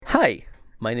Hi,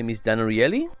 my name is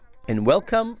Ariely, and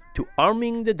welcome to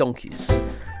Arming the Donkeys,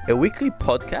 a weekly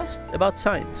podcast about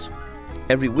science.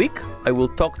 Every week, I will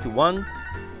talk to one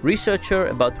researcher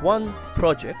about one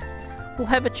project. We'll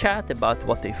have a chat about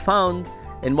what they found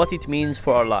and what it means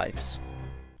for our lives.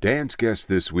 Dan's guest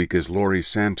this week is Laurie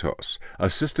Santos,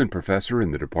 assistant professor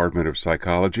in the Department of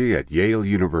Psychology at Yale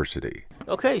University.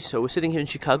 Okay, so we're sitting here in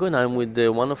Chicago, and I'm with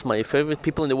one of my favorite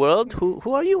people in the world.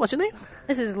 Who are you? What's your name?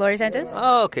 This is Laurie Santos.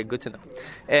 Oh, okay, good to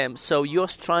know. So you're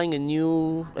trying a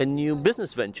new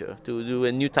business venture to do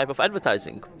a new type of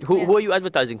advertising. Who are you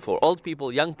advertising for? Old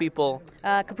people, young people?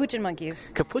 Capuchin monkeys.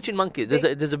 Capuchin monkeys.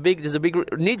 There's a big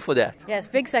need for that. Yes,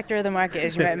 big sector of the market,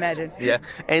 as you might imagine. Yeah.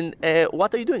 And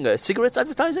what are you doing? Cigarettes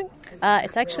advertising?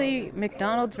 It's actually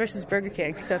McDonald's versus Burger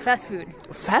King, so fast food.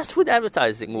 Fast food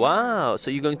advertising. Wow.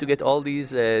 So you're going to get all these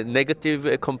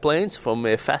negative complaints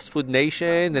from Fast Food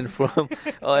Nation and from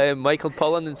Michael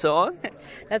Pollan and so on?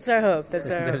 That's our hope.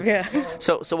 That's our hope, yeah.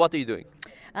 So what are you doing?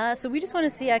 So we just want to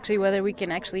see actually whether we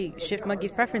can actually shift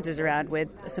monkeys' preferences around with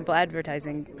a simple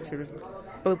advertising, sort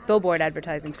of billboard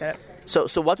advertising setup.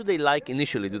 So what do they like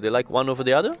initially? Do they like one over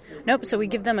the other? Nope, so we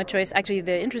give them a choice. Actually,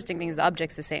 the interesting thing is the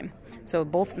object's the same. So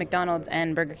both McDonald's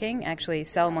and Burger King actually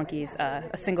sell monkeys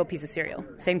a single piece of cereal,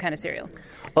 same kind of cereal.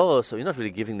 Oh, so you're not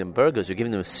really giving them burgers, you're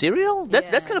giving them a cereal?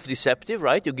 That's kind of deceptive,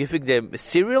 right? You're giving them a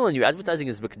cereal and you're advertising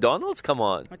as McDonald's? Come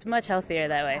on. It's much healthier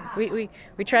that way.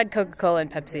 We tried Coca-Cola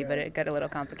and Pepsi, but it got a little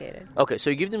complicated. Okay, so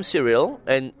you give them cereal,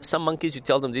 and some monkeys you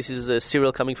tell them this is a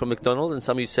cereal coming from McDonald's, and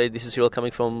some you say this is cereal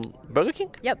coming from Burger King?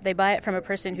 Yep, they buy it from a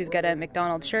person who's got a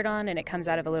McDonald's shirt on, and it comes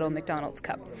out of a little McDonald's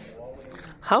cup.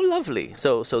 How lovely.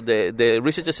 So the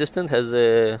research assistant has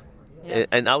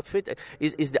an outfit.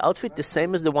 Is the outfit the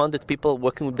same as the one that people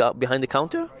working behind the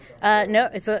counter? No,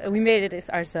 we made it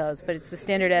ourselves, but it's the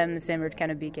standard M, the standard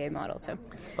kind of BK model. So.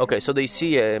 Okay, so they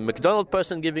see a McDonald's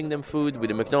person giving them food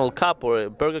with a McDonald's cup, or a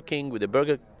Burger King with a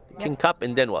Burger King cup,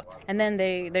 and then what? And then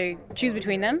they choose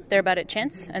between them. They're about at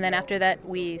chance, and then after that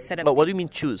we set up... But what do you mean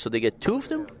choose? So they get two of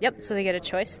them? Yep, so they get a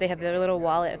choice. They have their little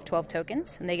wallet of 12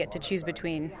 tokens, and they get to choose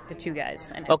between the two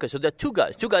guys. Okay, so there are two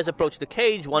guys. Two guys approach the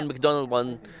cage, one McDonald's,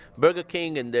 one Burger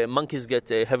King, and the monkeys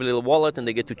have a little wallet, and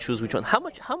they get to choose which one. How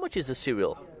much is the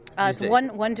cereal? It's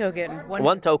one token.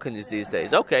 One token is these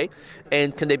days. Okay.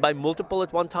 And can they buy multiple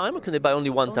at one time, or can they buy only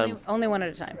one time? Only one at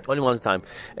a time. Only one at a time.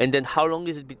 And then how long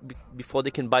is it before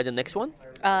they can buy the next one?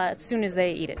 As soon as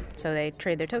they eat it. So they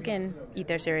trade their token, eat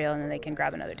their cereal, and then they can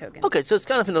grab another token. Okay, so it's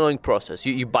kind of an annoying process.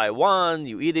 You buy one,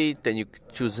 you eat it, then you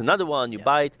choose another one, you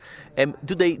buy it.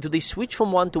 Do they switch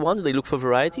from one to one? Do they look for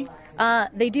variety?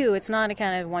 They do. It's not a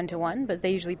kind of one-to-one, but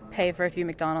they usually pay for a few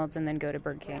McDonald's and then go to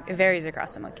Burger King. It varies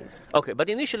across the monkeys. Okay, but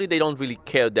initially they don't really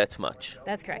care that much.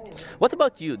 That's correct. What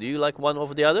about you? Do you like one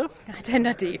over the other? I tend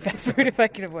not to eat fast food if I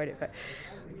can avoid it, but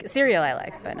cereal I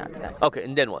like, but not the fast food. Okay,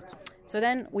 and then what? So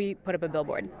then we put up a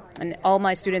billboard, and all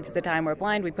my students at the time were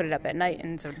blind. We put it up at night,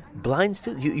 and so blind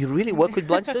students. You really work with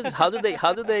blind students? How do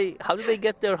they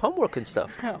get their homework and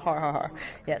stuff?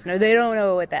 Yes, no, they don't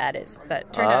know what the ad is,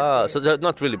 but turned out. So they're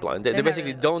not really blind. They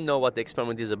basically really don't know what the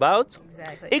experiment is about.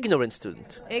 Exactly. Ignorant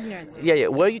student. Yeah.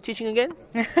 Where are you teaching again?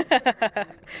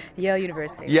 Yale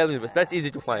University. Yale University. That's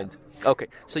easy to find. Okay,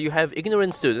 so you have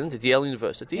ignorant student at Yale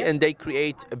University, yep. And they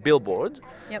create a billboard.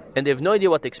 Yep. And they have no idea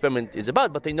what the experiment is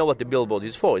about, but they know what the billboard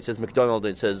is for. It says McDonald's,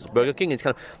 it says Burger King. It's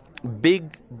kind of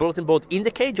big bulletin board in the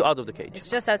cage or out of the cage? It's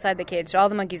just outside the cage, so all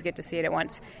the monkeys get to see it at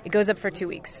once. It goes up for 2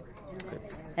 weeks. Okay.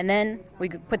 And then we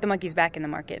put the monkeys back in the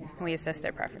market, and we assess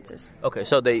their preferences. Okay,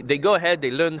 so they go ahead, they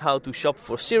learn how to shop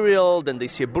for cereal, then they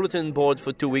see a bulletin board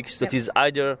for 2 weeks that is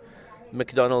either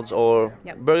McDonald's or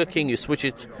Burger King. You switch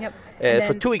it.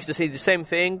 For 2 weeks they say the same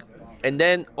thing, and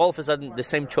then all of a sudden the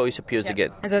same choice appears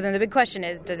again. And so then the big question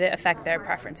is, does it affect their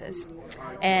preferences?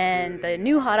 And the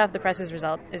new hot off the presses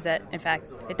result is that, in fact,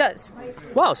 it does.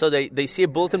 Wow, so they see a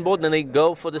bulletin board and then they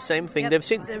go for the same thing they've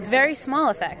seen. It's a very small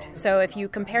effect. So if you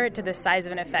compare it to the size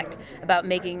of an effect about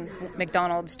making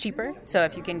McDonald's cheaper, so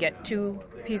if you can get 2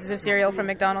 pieces of cereal from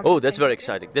McDonald's. Oh, that's very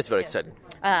exciting. Exciting.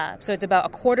 So it's about a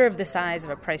quarter of the size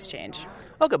of a price change.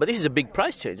 Okay, but this is a big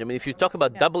price change. I mean, if you talk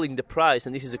about doubling the price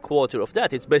and this is a quarter of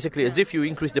that, it's basically as if you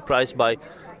increase the price by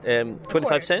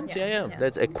 25 cents. Yeah.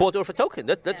 That's a quarter of a token.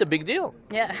 That's a big deal.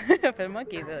 Yeah, for the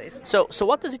monkeys at least. So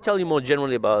what does it tell you more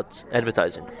generally about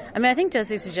advertising? I mean, I think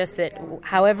Jesse suggests that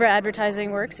however advertising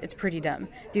works, it's pretty dumb.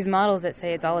 These models that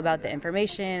say it's all about the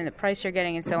information and the price you're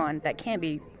getting and so on, that can't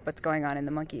be what's going on in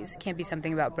the monkeys. It can't be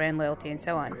something about brand loyalty and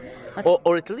so on.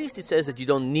 Or at least it says that you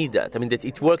don't need that. I mean, that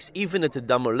it works even at a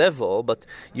dumber level, but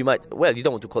you might, well, you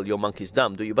don't want to call your monkeys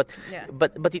dumb, do you? But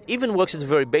it even works at a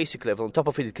very basic level. On top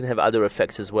of it, it can have other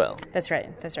effects as well. That's right.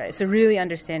 So really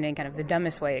understanding kind of the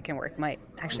dumbest way it can work might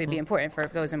actually be important for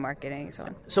those in marketing and so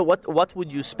on. So what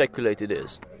would you speculate it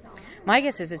is? My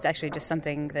guess is it's actually just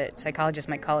something that psychologists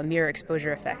might call a mirror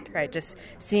exposure effect, right? Just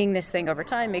seeing this thing over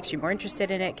time makes you more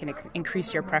interested in it, can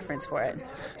increase your preference for it.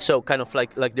 So kind of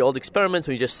like the old experiments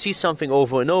when you just see something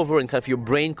over and over and kind of your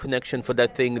brain connection for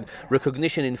that thing,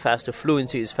 recognition is faster,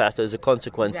 fluency is faster as a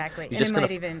consequence. Exactly. You just kind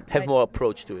of have more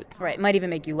approach to it. Right. It might even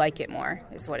make you like it more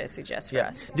is what it suggests for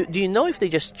us. Do you know if they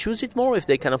just choose it more? If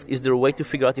they kind of, is there a way to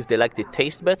figure out if they like the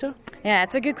taste better? Yeah,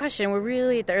 it's a good question. We're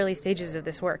really at the early stages of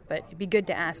this work, but it'd be good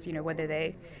to ask, whether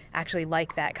they actually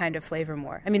like that kind of flavor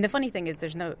more. I mean, the funny thing is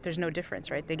there's no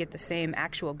difference, right? They get the same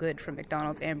actual good from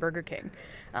McDonald's and Burger King,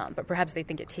 but perhaps they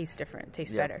think it tastes different,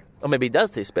 tastes better. Or maybe it does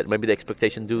taste better. Maybe the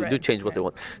expectations do change what they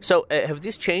want. So have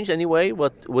this changed anyway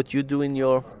what you do in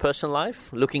your personal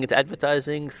life? Looking at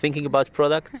advertising, thinking about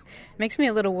product? Makes me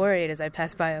a little worried as I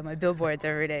pass by on my billboards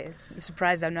every day. I'm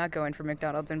surprised I'm not going for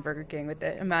McDonald's and Burger King with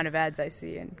the amount of ads I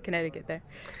see in Connecticut there.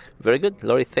 Very good.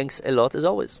 Laurie, thanks a lot as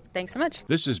always. Thanks so much.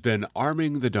 This has been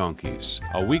Arming the Donkeys,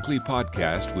 a weekly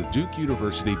podcast with Duke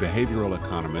University behavioral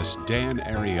economist Dan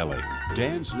Ariely.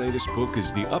 Dan's latest book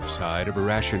is The Upside of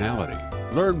Irrationality.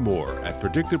 Learn more at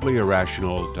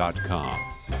predictablyirrational.com.